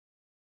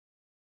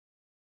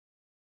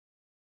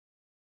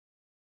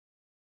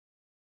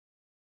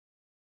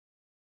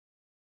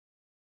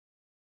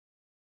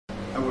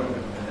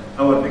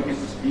our next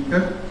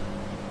speaker,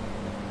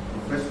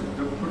 Professor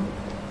Dr.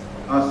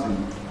 Asem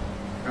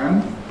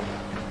and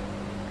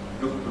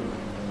Dr.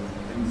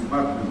 in the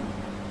Department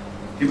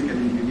of Chemical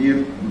Engineer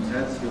in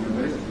South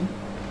University,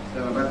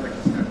 Islamabad,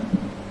 Pakistan.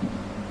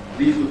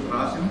 Please, Dr.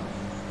 Asem.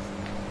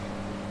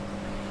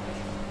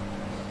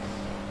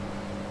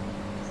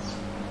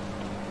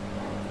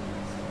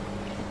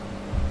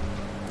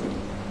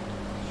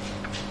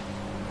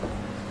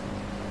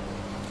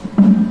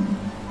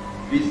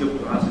 Please,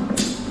 Dr. Asem,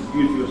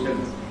 introduce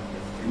yourself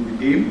in the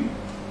game,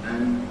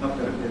 and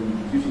after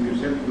introducing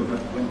yourself, you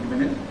have 20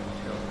 minutes.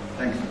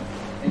 Thanks.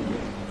 Thank you.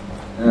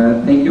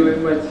 Thank you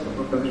very much,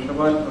 Professor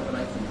Shaban, for the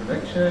nice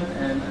introduction,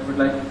 and I would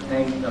like to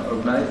thank the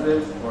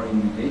organizers for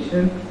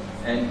invitation,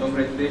 and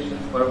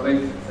congratulations for a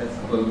very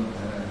successful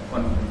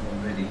conference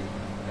already.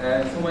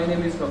 So my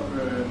name is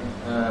Dr.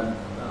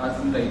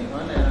 Asem,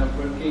 and I'm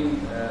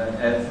working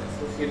as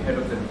Associate Head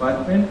of the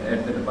Department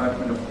at the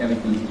Department of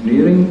Chemical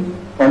Engineering,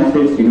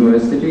 ComStats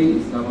University,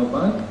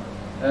 Islamabad.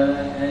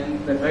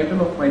 And the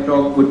title of my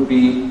talk would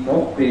be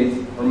MOF-based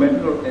or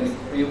Metal Organic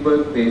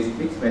Framework-based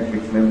Mixed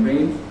Matrix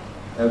Membranes,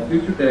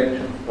 Future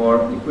Direction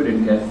for Liquid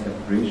and Gas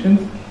Separations.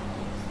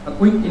 A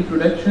quick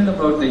introduction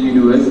about the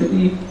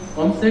university.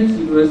 ComStats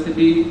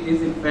University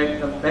is in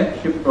fact a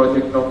flagship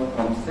project of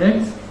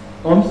ComStats.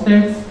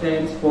 ComStats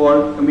stands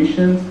for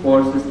Commissions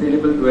for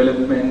Sustainable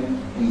Development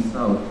in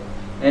South.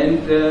 And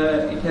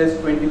it has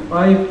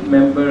 25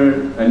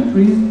 member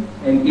countries,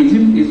 and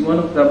Egypt is one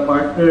of the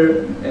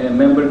partner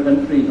member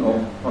country of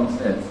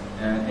ComStats,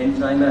 and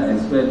China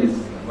as well is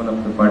one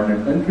of the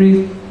partner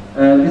countries.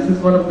 This is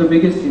one of the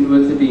biggest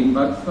universities in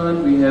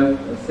Pakistan. We have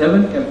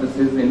 7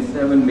 campuses in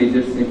 7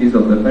 major cities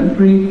of the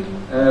country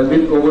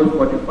with over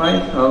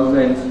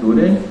 45,000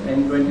 students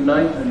and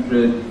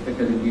 2,900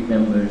 faculty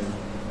members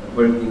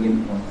working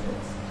in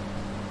ComStats.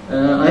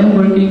 I am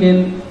working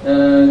in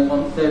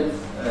ComStats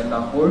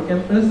Lahore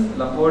campus.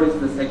 Lahore is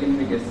the second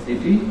biggest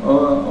city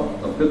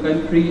of the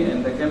country,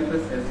 and the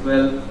campus as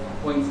well,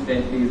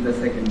 coincidentally, is the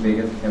second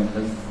biggest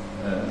campus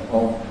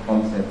of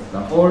ComStats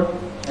Lahore.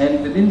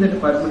 And within the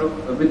department of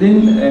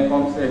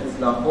ComStats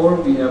Lahore,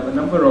 we have a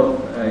number of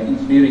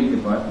engineering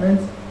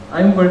departments.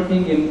 I'm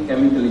working in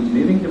chemical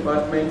engineering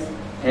departments,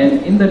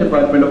 and in the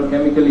Department of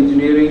Chemical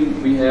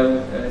Engineering, we have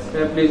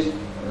established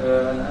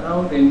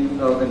around in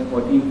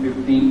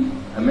 2014-15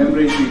 a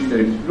membrane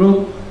research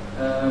group.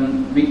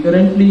 We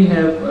currently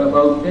have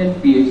about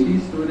 10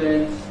 PhD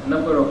students, a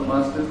number of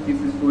master's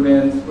thesis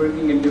students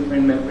working in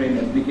different membrane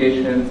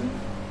applications,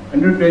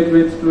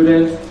 undergraduate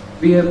students.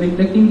 We have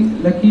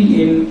been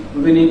lucky in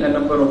winning a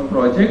number of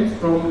projects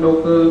from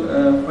local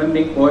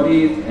funding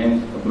bodies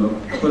and a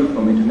couple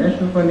from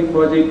international funding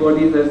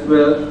bodies as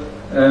well.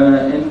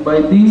 And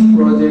by these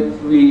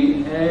projects,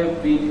 we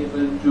have been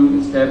able to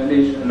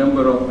establish a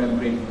number of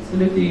membrane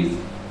facilities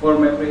for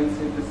membrane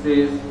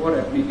synthesis, for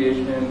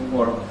application,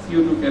 for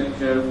CO2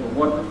 capture, for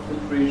water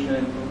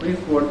filtration, for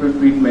wastewater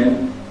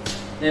treatment,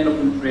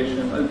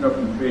 nanofiltration,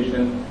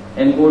 ultrafiltration,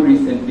 and more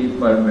recently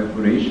for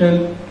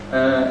evaporation.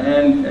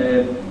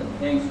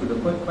 Thanks to the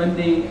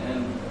funding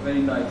and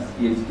very nice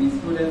PhD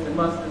students and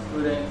master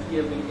students, we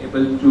have been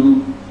able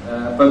to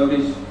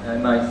publish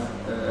nice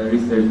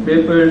research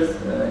papers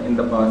in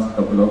the past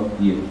couple of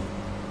years.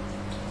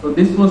 So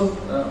this was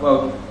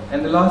about.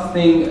 And the last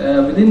thing,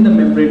 within the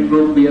membrane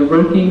group, we are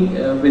working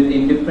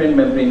within different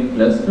membrane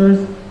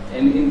clusters,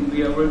 and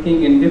we are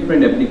working in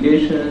different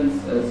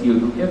applications,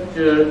 CO2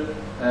 capture.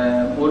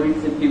 More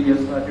recently, we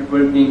have started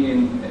working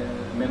in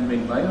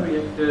membrane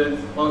bioreactors,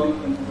 fouling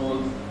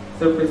controls,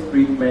 surface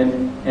treatment,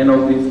 and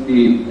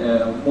obviously,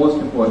 most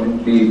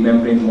importantly,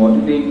 membrane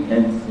modeling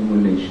and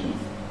simulations.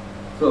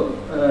 So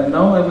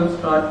now I will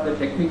start the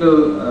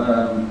technical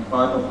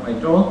part of my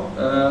talk.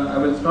 I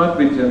will start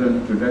with general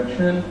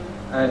introduction.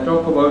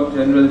 Talk about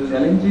general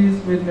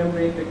challenges with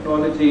membrane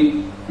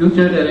technology,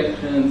 future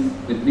directions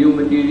with new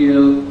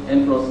material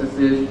and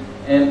processes,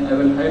 and I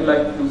will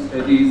highlight few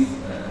studies,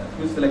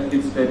 few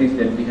selected studies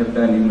that we have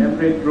done in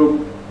membrane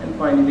group, and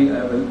finally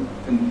I will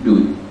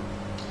conclude.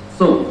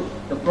 So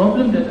the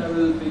problem that I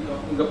will be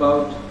talking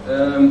about,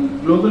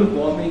 global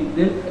warming.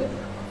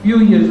 A few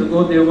years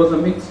ago there was a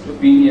mixed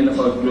opinion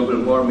about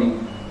global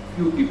warming.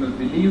 Few people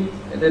believed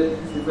that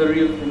this is a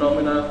real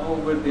phenomenon,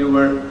 however there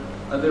were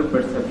other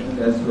perceptions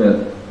as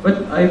well.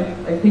 But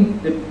I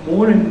think that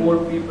more and more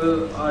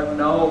people are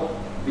now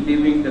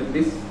believing that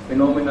this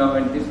phenomenon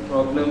and this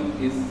problem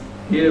is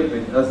here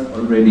with us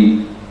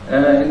already.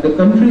 In the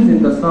countries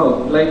in the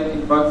south, like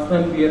in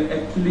Pakistan, we are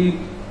actually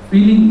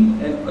feeling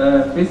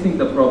and facing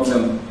the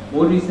problem.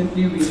 More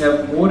recently, we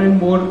have more and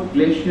more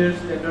glaciers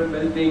that are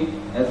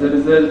melting. As a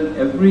result,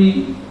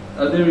 every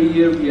other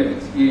year we are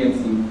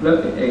experiencing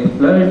floods,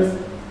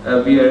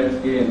 we are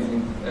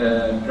experiencing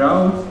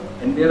droughts,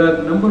 and there are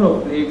a number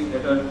of lakes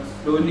that are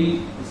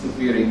slowly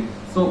disappearing.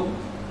 So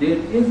there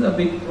is a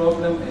big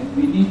problem, and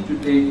we need to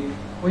take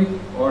quick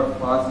or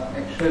fast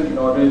action in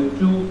order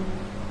to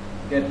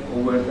get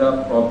over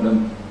the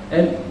problem.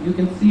 And you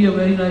can see a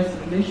very nice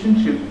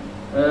relationship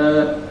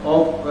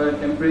of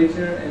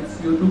temperature and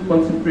CO2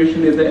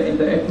 concentration in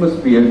the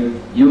atmosphere,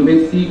 you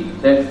may see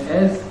that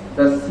as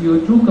the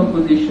CO2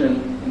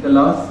 composition in the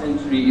last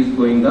century is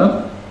going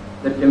up,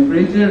 the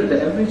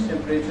average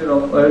temperature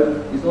of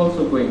Earth is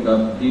also going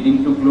up,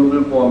 leading to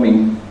global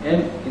warming.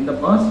 And in the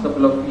past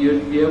couple of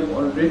years, we have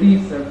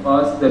already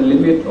surpassed the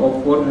limit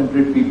of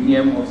 400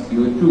 ppm of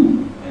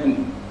CO2.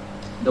 And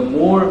the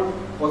more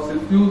fossil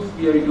fuels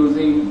we are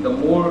using, the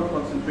more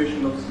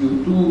concentration of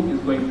CO2 is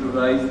going to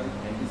rise,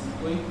 and this is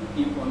going to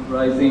keep on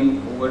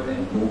rising over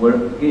and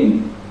over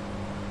again.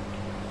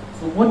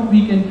 So what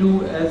we can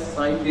do as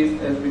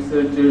scientists, as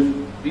researchers,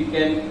 we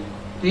can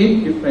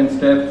take different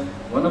steps.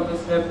 One of the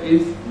steps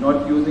is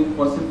not using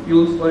fossil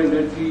fuels for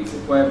energy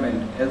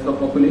requirement. As the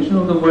population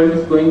of the world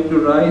is going to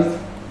rise,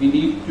 there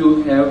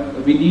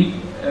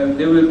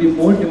will be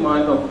more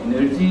demand of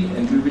energy,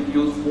 and we will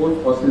use more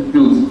fossil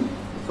fuels.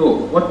 So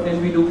what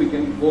can we do? We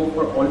can go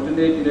for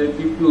alternate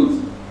energy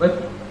fuels.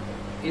 But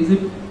in the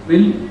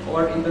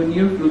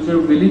near future,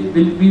 will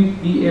we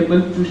be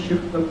able to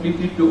shift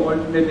completely to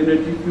alternate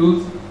energy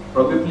fuels?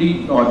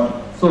 Probably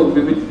not. So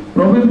we will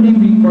probably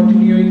be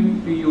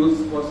continuing to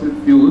use fossil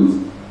fuels.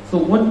 So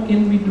what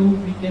can we do?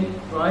 We can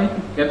try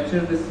to capture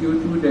the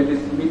CO2 that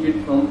is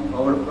emitted from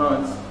power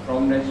plants,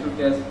 from natural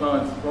gas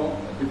plants, from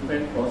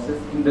different process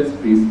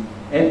industries.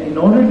 And in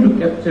order to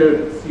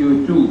capture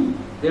CO2,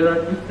 there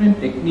are different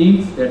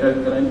techniques that are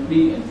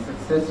currently and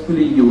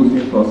successfully used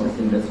in process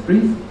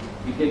industries.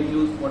 We can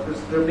use water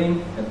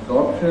scrubbing,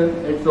 absorption,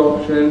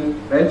 adsorption,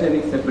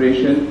 cryogenic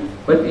separation.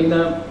 But in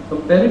a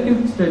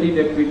comparative study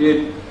that we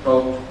did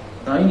about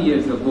 9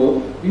 years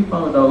ago, we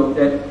found out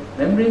that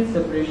membrane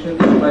separation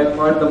is by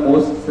far the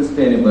most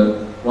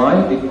sustainable.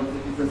 Why? Because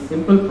it is a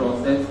simple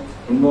process,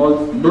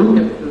 involves low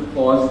capital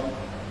cost,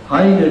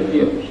 high energy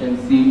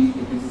efficiency,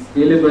 it is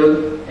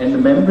scalable, and the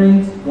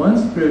membranes,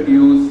 once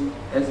produced,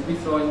 as we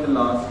saw in the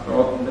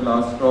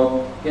last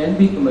talk, can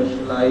be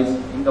commercialized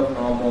in the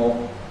form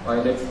of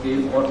pilot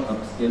scale or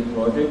upscale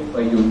projects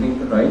by using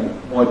the right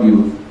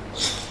modules.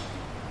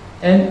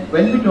 And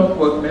when we talk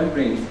about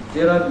membranes,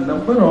 there are a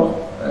number of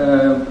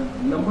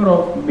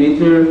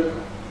major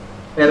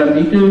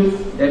parameters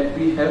that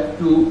we have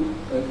to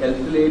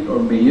calculate or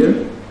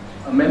measure.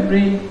 A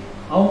membrane,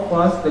 how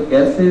fast the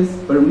gases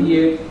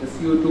permeate, the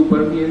CO2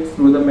 permeates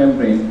through the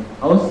membrane,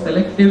 how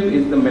selective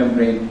is the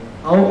membrane,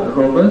 how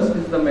robust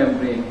is the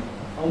membrane,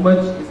 how much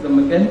is the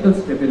mechanical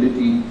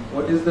stability,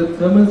 what is the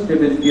thermal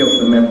stability of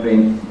the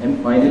membrane, and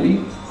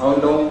finally, how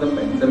long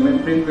the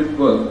membrane will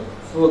work.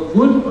 So a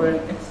good or an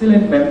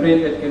excellent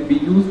membrane that can be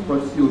used for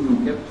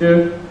CO2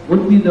 capture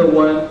would be the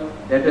one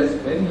that has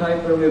very high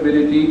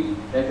permeability,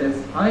 that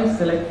has high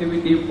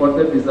selectivity for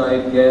the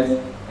desired gas,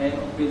 and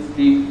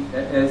obviously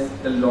that has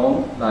the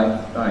long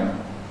lifetime.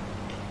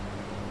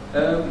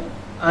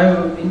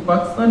 In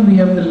Pakistan, we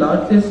have the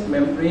largest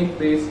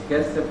membrane-based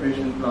gas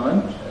separation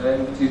plant,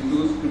 which is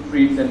used to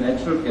treat the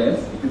natural gas.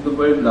 It is the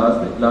world's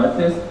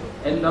largest.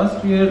 And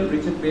last year,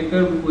 Richard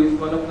Baker, who is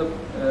one of the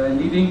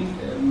leading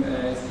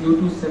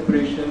CO2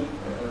 separation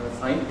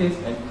scientists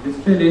and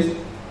industrialists,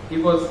 he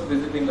was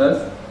visiting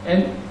us.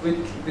 And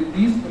with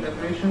these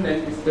collaboration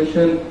and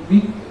discussion,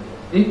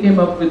 they came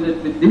up with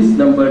this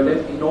number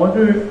that in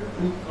order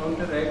to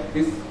counteract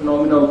this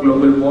phenomenon of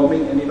global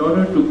warming, and in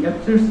order to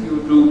capture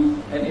CO2,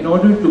 and in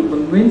order to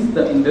convince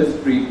the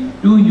industry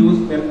to use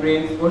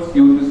membranes for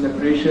CO2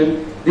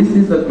 separation, this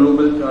is a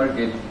global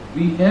target.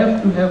 We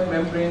have to have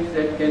membranes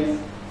that can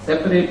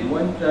separate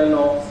 1 ton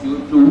of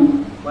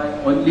CO2 by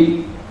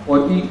only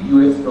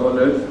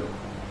 $40,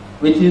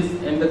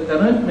 and the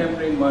current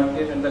membrane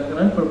market and the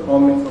current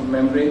performance of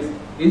membranes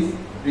is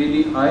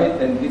really higher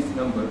than this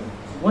number. So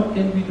what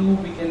can we do?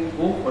 We can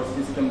go for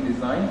system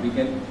design, we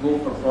can go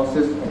for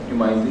process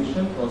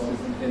optimization, process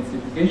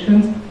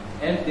intensifications,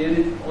 and there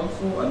is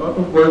also a lot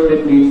of work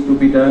that needs to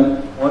be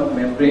done on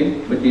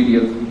membrane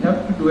materials. We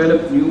have to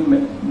develop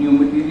new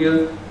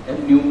materials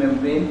and new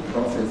membrane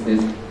processes.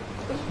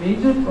 The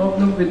major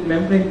problem with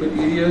membrane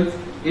materials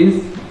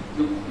is,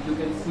 you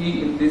can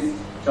see in this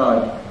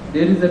chart,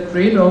 there is a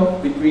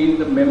trade-off between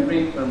the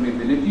membrane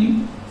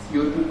permeability,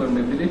 CO2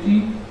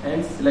 permeability,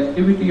 and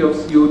selectivity of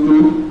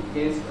CO2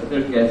 against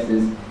other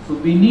gases. So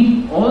we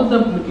need all the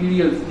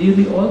materials,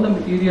 nearly all the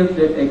materials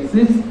that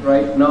exist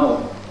right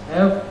now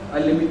have a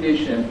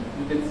limitation.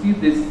 You can see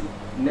this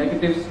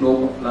negative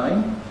slope of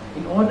line.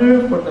 In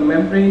order for the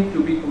membrane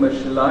to be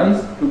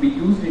commercialized, to be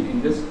used in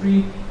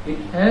industry, it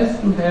has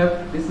to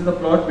have, this is a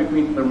plot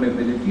between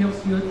permeability of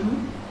CO2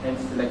 and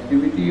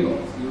selectivity of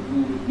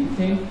CO2 with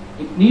methane.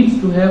 It needs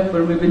to have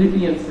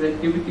permeability and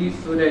selectivity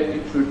so that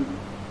it should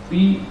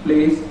be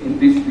placed in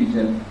this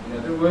region. In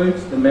other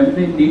words, the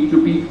membrane needs to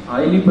be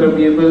highly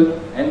permeable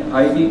and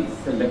highly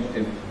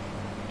selective.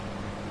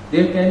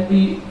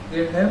 The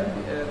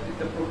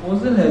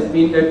proposal has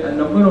been that a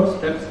number of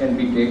steps can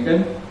be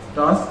taken,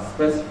 task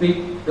specific.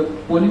 The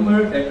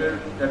polymer that are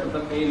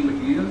the main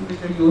materials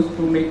which are used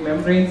to make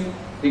membranes,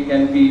 they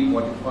can be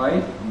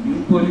modified,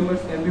 new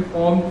polymers can be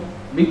formed,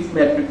 mixed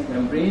matrix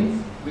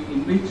membranes,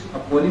 in which a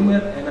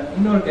polymer and an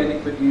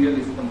inorganic material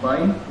is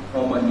combined to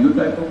form a new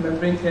type of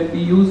membrane can be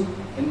used.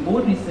 And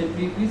more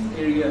recently,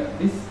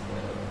 this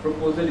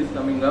proposal is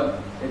coming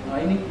up that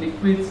ionic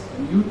liquids,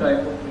 a new type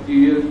of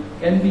material,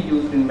 can be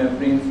used in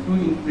membranes to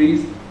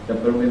increase the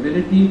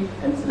permeability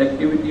and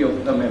selectivity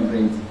of the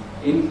membranes.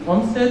 In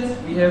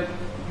COMSTATS, we have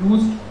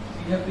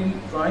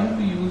been trying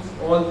to use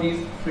all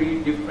these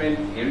three different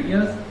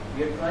areas.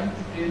 We are trying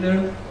to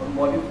tailor or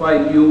modify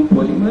new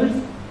polymers,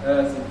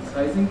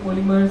 synthesizing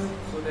polymers,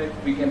 so that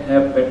we can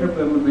have better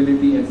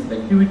permeability and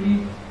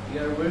selectivity. We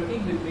are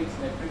working with mixed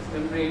matrix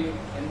membrane,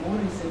 and more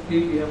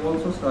recently we have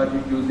also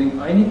started using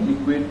ionic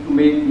liquid to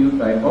make new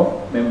type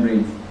of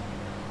membranes.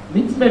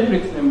 Mixed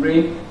matrix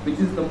membrane, which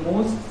is the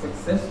most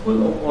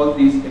successful of all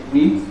these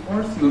techniques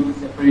for CO2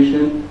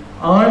 separation,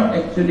 are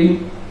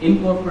actually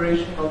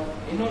incorporation of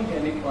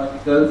inorganic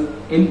particles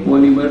in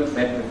polymer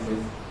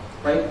matrices.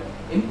 By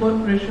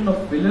incorporation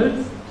of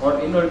fillers or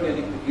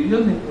inorganic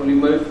materials in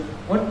polymers,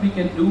 what we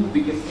can do,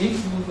 we can make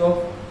use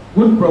of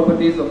good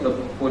properties of the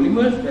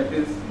polymers, that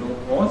is low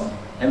cost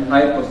and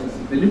high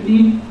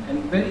processability, and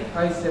very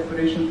high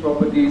separation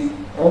properties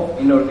of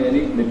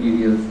inorganic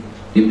materials.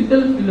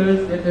 Typical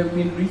fillers that have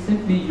been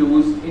recently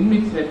used in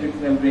mixed matrix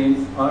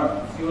membranes are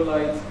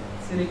zeolites,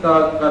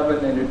 silica, carbon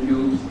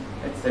nanotubes,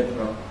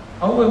 etc.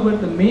 However,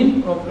 the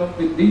main problem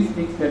with these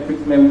mixed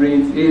matrix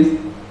membranes is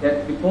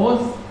that because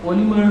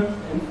polymer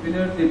and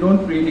filler, they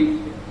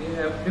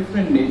have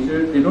different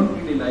nature, they don't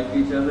really like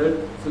each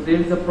other, so there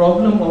is a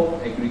problem of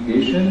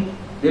aggregation,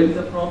 there is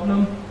a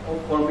problem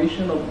of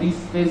formation of these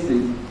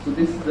spaces. So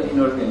this is the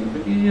inorganic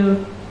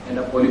material and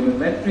a polymer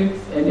matrix,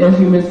 and as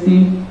you may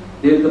see,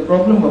 there is a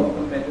problem of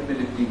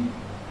compatibility.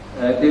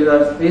 There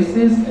are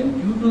spaces,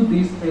 and due to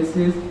these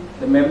spaces,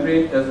 the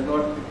membrane does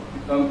not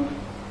become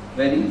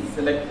very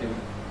selective.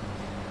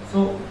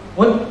 So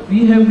what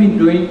we have been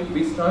doing,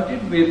 we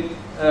started with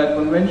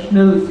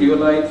conventional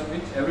zeolites,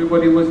 which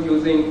everybody was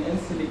using, and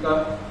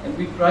silica, and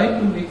we tried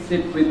to mix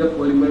it with the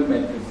polymer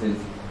matrices.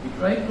 We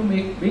tried to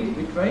make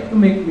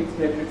mixed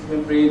matrix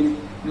membranes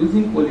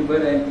using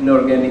polymer and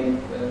inorganic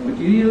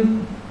materials,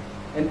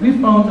 and we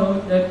found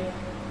out that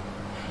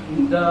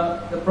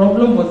the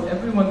problem was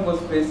everyone was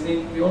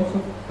facing. We also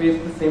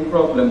faced the same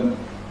problem.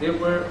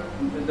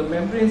 The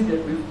membranes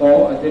that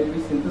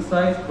we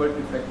synthesized were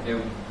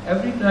defective.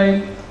 Every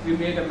time we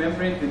made a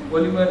membrane with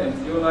polymer and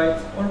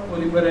zeolites or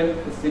polymer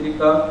and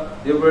silica,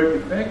 there were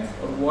defects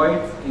or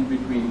voids in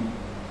between.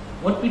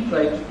 What we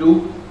tried to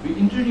do, we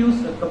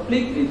introduced a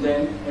coupling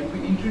agent, and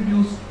we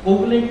introduced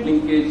covalent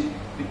linkage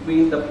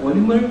between the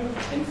polymer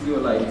and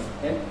zeolites.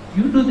 And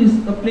due to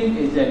this coupling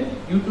agent,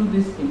 due to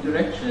this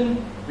interaction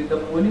with the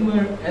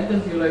polymer and the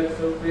zeolite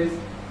surface,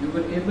 we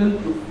were able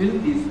to fill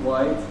these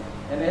voids.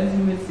 And as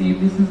you may see,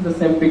 this is the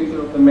same picture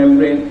of the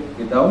membrane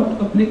without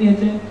coupling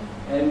agent,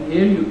 and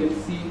here you can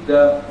see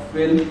the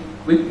fill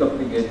with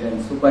coupling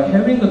agent. So by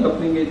having a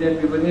coupling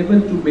agent, we were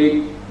able to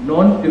make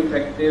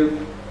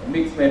non-defective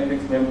mixed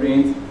matrix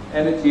membranes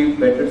and achieve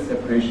better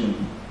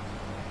separation.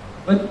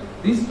 But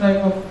this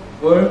type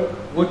of work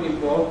would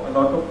involve a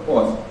lot of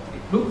cost.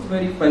 It looks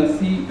very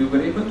fancy, we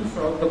were able to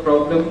solve the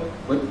problem,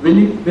 but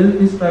will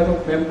this type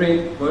of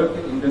membrane work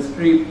in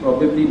industry?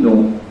 Probably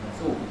no.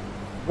 So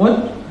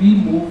what we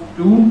moved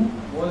to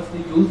was the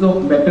use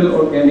of metal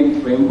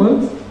organic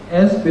frameworks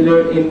as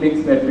filler in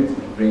mixed matrix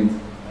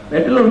membranes.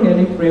 Metal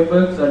organic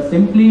frameworks are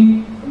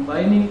simply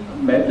combining a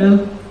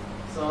metal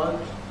salt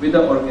with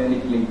an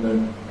organic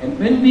linker. And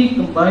when we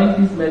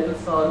combine these metal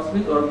salts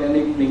with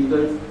organic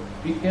linkers,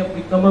 we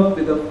come up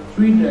with a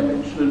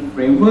three-dimensional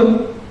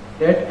framework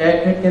that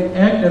can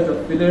act as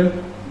a filler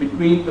with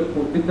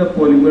the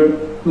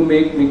polymer to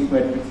make mixed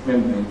matrix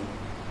membranes.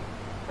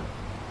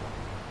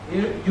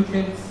 Here you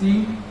can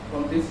see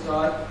from this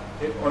chart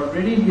that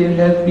already there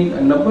has been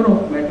a number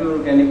of metal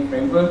organic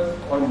frameworks,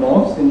 or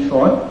MOFs in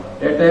short,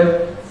 that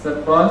have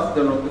surpassed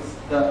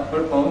the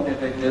upper bound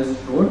that I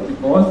just showed,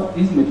 because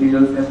these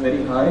materials have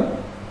very high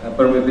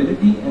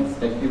permeability and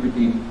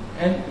selectivity.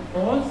 And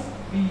because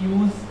we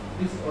use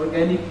these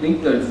organic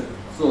linkers,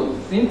 so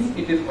since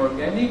it is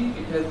organic,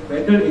 it has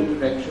better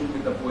interaction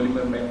with the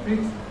polymer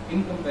matrix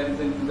in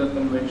comparison to the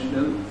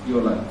conventional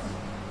zeolites.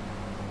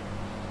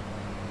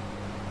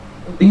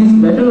 These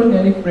metal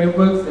organic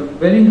frameworks have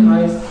very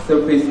high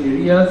surface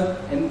areas,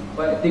 and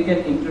they can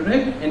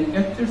interact and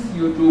capture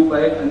CO2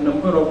 by a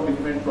number of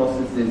different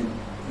processes.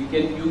 We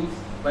can use,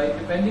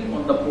 depending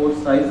on the pore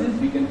sizes,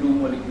 we can do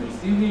molecular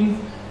sievings,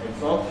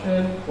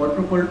 adsorption,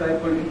 quadruple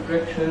dipole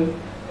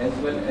interaction, as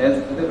well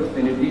as other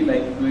affinity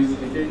like Lewis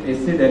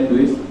acid and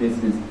Lewis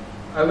bases.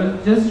 I will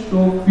just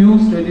show few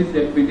studies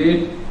that we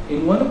did.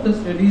 In one of the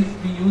studies,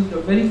 we used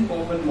a very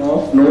common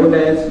MOF known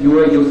as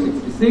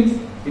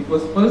UiO66. It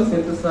was first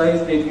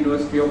synthesized in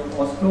University of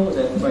Oslo,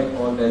 that's why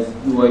called as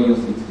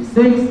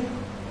UiO66,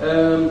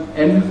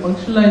 and we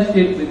functionalized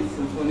it with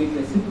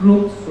sulfonic acid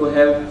groups so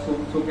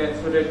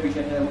that we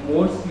can have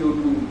more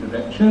CO2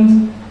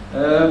 interactions.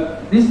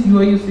 This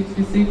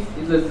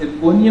UiO66 is a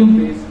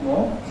zirconium-based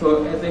MOF.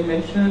 So as I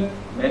mentioned,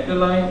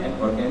 metal ion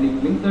and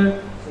organic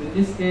linker. So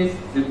in this case,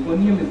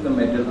 zirconium is the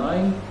metal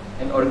ion,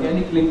 and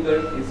organic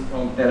linker is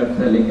from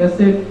terephthalic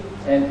acid,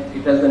 and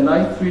it has a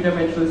nice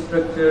three-dimensional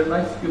structure,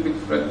 nice cubic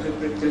structure,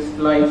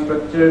 crystalline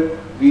structure.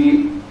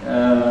 We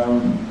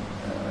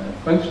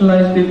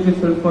functionalized it with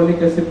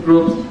sulfonic acid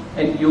groups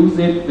and use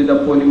it with a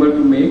polymer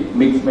to make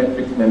mixed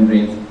matrix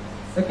membranes.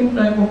 Second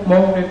type of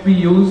MOF that we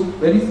use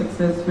very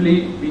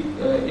successfully,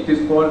 it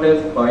is called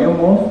as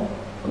biomorph.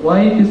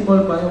 Why it is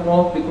called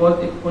biomorph?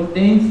 Because it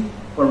contains,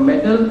 for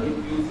metal it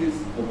uses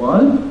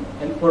cobalt,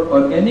 and for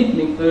organic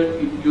linker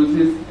it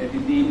uses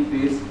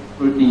adenine-based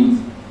proteins.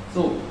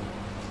 So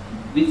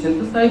we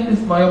synthesized this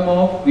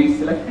biomorph. We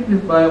selected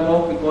this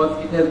biomorph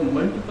because it has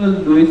multiple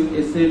Lewis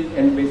acid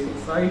and basic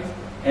sites,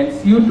 and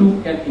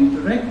CO2 can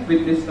interact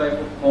with this type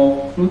of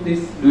morph through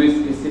this Lewis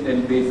acid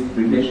and base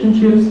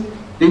relationships.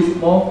 This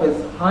morph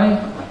has high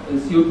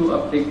CO2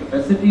 uptake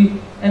capacity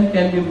and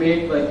can be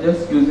made by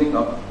just using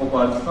a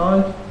cobalt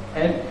salt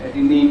and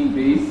adenine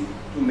base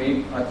to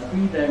make a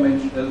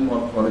three-dimensional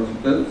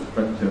morphological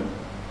structure.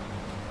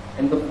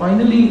 And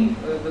finally,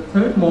 the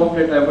third morph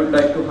that I would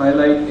like to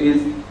highlight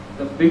is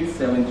the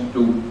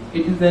BIT72.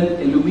 It is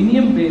an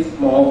aluminium-based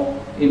morph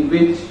in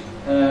which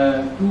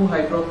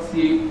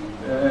 2-hydroxy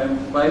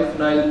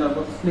biphenyl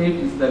carboxylate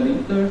is the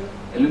linker,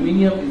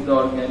 aluminium is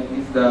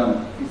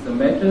the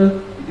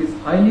metal. It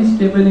is highly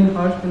stable in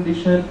harsh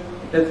condition.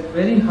 It has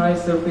very high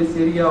surface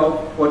area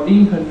of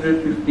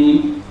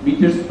 1450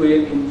 meters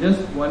square in just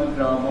 1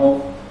 gram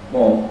of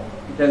morph.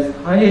 It has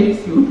high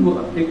CO2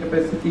 uptake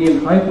capacity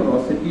and high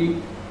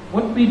porosity.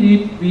 What we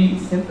did, we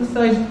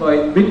synthesized by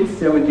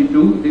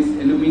BIT72 this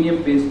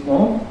aluminium-based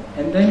morph,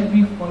 and then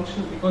we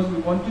functioned because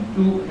we wanted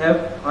to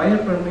have higher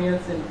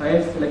permeance and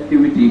higher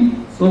selectivity.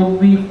 So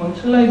we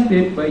functionalized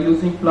it by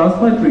using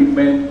plasma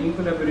treatment in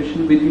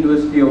collaboration with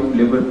University of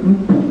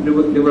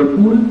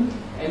Liverpool,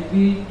 and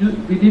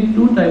we did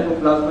 2 types of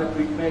plasma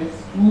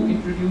treatments to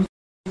introduce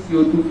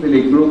CO2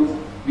 Philic groups.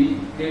 We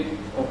did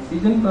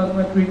oxygen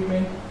plasma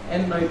treatment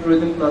and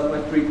nitrogen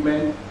plasma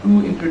treatment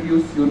to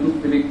introduce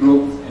CO2 Philic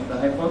groups, and the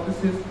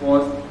hypothesis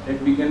was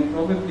that we can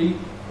probably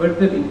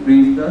further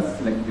increase the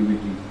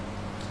selectivity.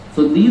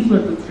 So these were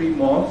the 3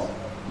 morphs: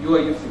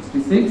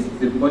 UIU66,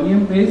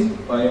 zirconium-based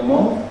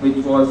biomorph,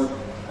 which was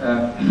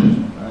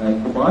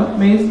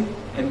cobalt-based,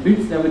 and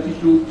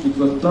BIT72, which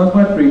was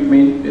plasma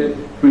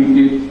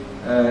treated,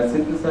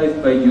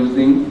 synthesized by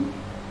using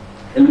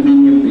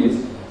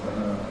aluminium-based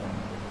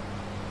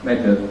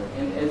metal.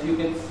 And as you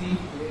can see,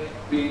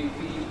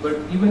 but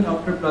even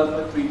after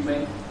plasma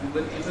treatment, we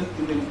were able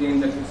to maintain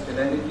the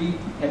crystallinity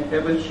and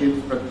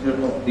pebble-shaped structure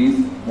of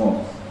these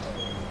morphs.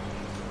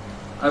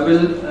 I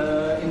will,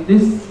 in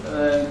this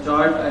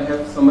chart, I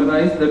have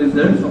summarized the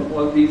results of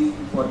all these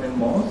important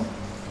morphs.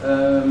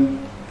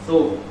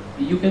 So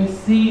you can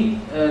see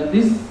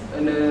this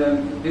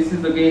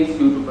is again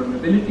CO2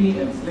 permeability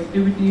and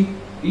selectivity.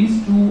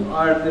 These 2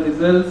 are the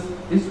results.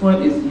 This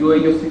one is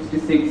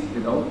UIU66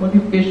 without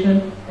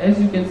modification. As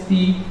you can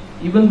see,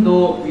 even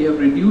though we have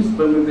reduced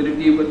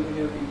permeability, but we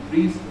have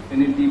increased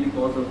affinity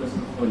because of the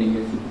sulfonic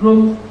acid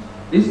group.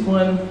 This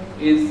one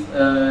is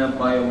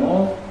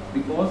biomorph.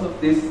 Because of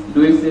this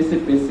Lewis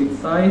acid basic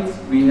sites,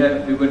 we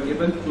were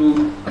able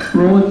to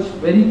approach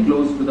very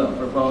close to the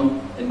upper bound,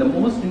 and the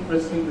most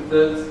interesting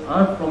results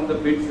are from the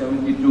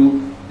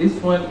BIT72. This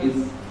one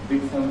is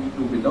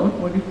BIT72 without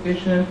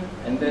modification,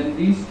 and then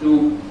these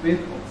 2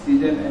 with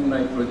oxygen and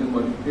nitrogen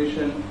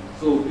modification.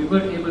 So we were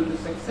able to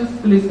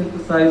successfully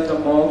synthesize the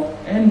morph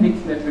and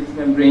mixed matrix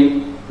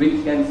membrane,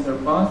 which can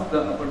surpass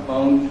the upper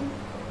bound,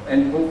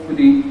 and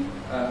hopefully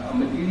a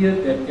material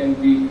that can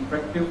be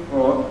attractive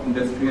for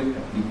industrial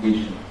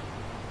application.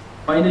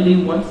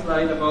 Finally, one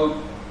slide about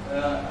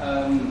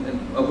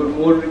our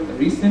more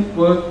recent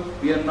work.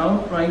 We are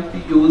now trying to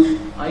use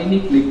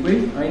ionic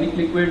liquid. Ionic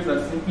liquids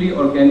are simply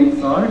organic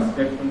salts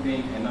that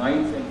contain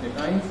anions and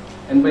cations,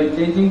 and by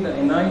changing the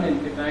anion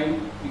and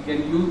cation, we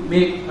can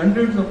make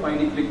hundreds of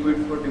ionic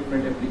liquids for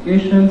different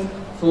applications.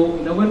 So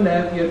in our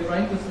lab, we are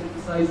trying to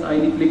synthesize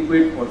ionic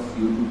liquid for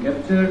CO2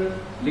 capture,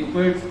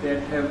 liquids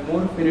that have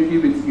more affinity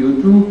with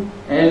CO2,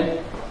 and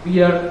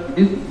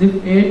this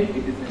ZIP8,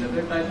 it is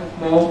another type of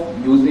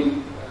morph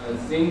using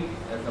zinc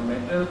as a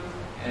metal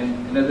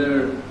and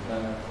another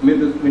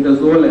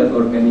metazole as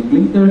organic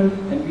linker,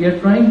 and we are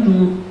trying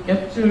to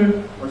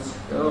capture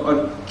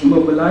or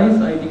immobilize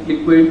ionic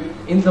liquid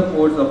in the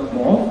pores of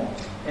morph.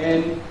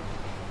 And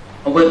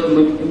our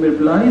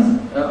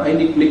immobilized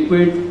ionic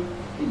liquid,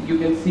 you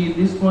can see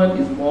this one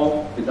is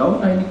morph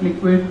without ionic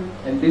liquid,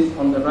 and this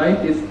on the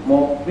right is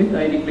morph with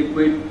ionic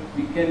liquid.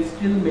 We can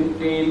still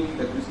maintain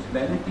the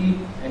crystallinity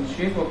and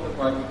shape of the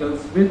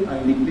particles with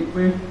ionic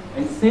liquid,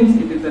 and since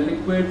it is a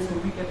liquid, so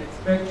we can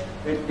expect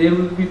that there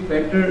will be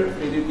better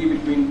affinity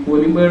between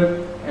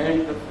polymer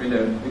and the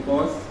filler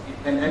because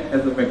it can act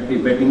as a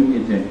wetting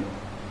agent.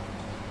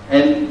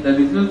 And the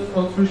results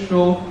also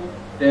show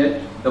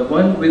that the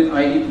one with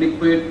ionic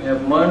liquid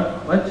have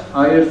much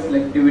higher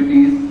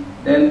selectivities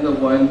than the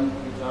one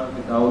which are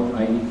without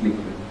ionic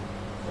liquid.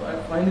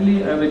 So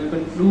finally, I will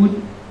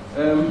conclude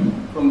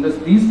From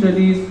these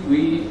studies,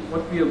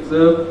 what we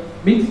observe,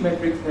 mixed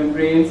matrix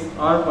membranes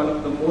are one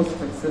of the most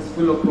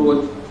successful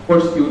approach for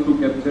CO2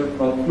 capture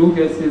from flue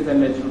gases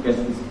and natural gas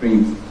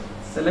streams.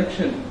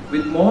 Selection.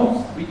 With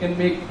MOFs, we can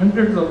make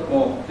hundreds of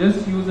MOFs.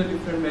 Just use a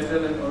different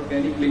metal and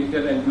organic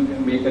liquor and you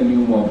can make a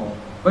new MOF.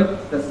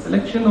 But the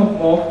selection of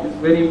MOF is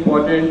very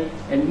important,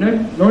 and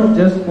not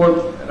just for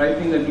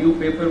writing a new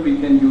paper we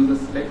can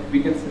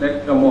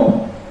select a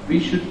MOF. We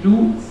should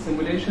do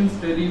simulation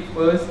study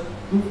first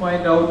to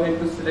find out and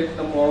to select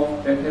the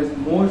MOF that has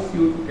more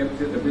CO2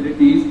 capture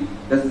abilities.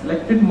 The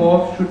selected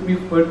MOF should be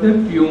further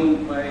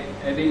tuned by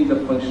adding the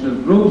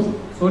functional groups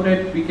so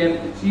that we can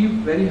achieve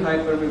very high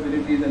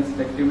permeabilities and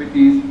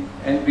selectivities,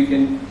 and we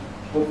can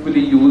hopefully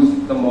use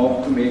the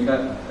MOF to make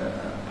an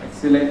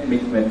excellent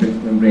mixed matrix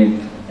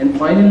membrane. And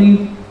finally,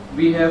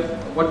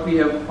 what we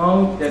have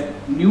found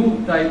that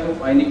new type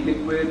of ionic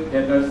liquid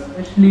that are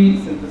specially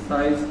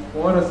synthesized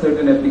for a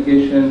certain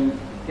application,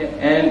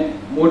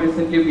 and more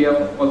recently we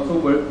have also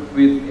worked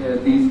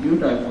with these new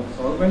type of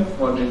solvents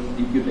called as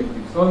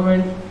DQ-tectic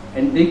solvents,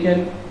 and they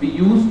can be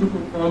used to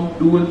perform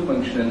dual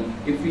function.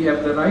 If we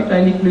have the right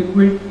ionic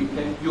liquid,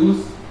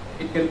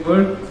 it can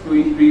work to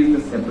increase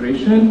the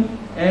separation,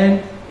 and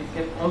it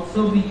can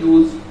also be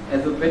used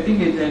as a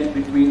wetting agent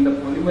between the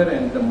polymer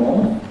and the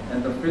MOF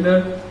and the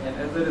filler, and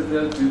as a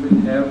result we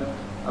will have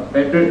a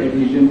better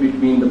adhesion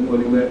between the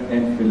polymer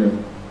and filler.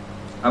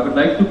 I would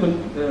like to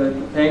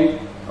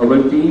thank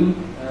our team,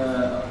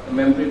 the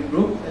membrane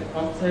group at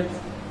Concepts,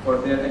 for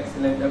their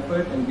excellent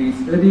effort in these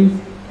studies,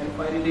 and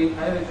finally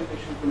Higher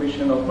Education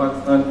Commission of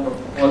Pakistan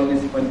for all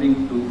this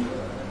funding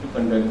to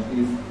conduct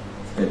these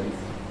studies.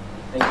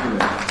 Thank you very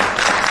much.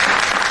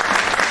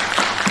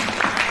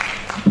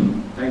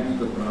 Thank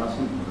you, Dr.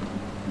 Asem,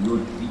 for your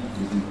deep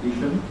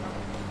presentation.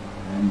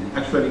 And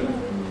actually,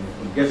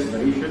 for gas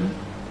separation,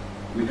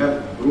 we have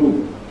a group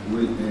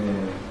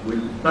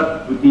will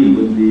start to deal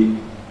with the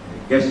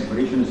gas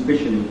separation,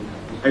 especially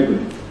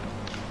hydrogen.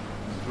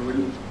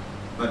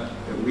 But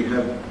we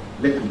have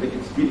little bit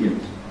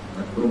experience.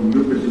 But from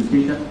your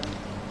presentation,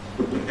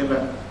 Dr.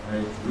 Eva,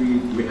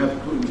 we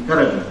have to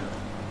encourage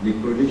the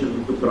correlation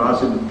with Dr.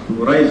 Asem to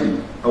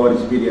raising our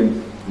experience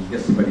with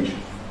gas separation.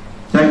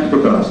 Thank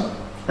you, Dr. Asem.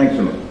 Thanks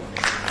a lot.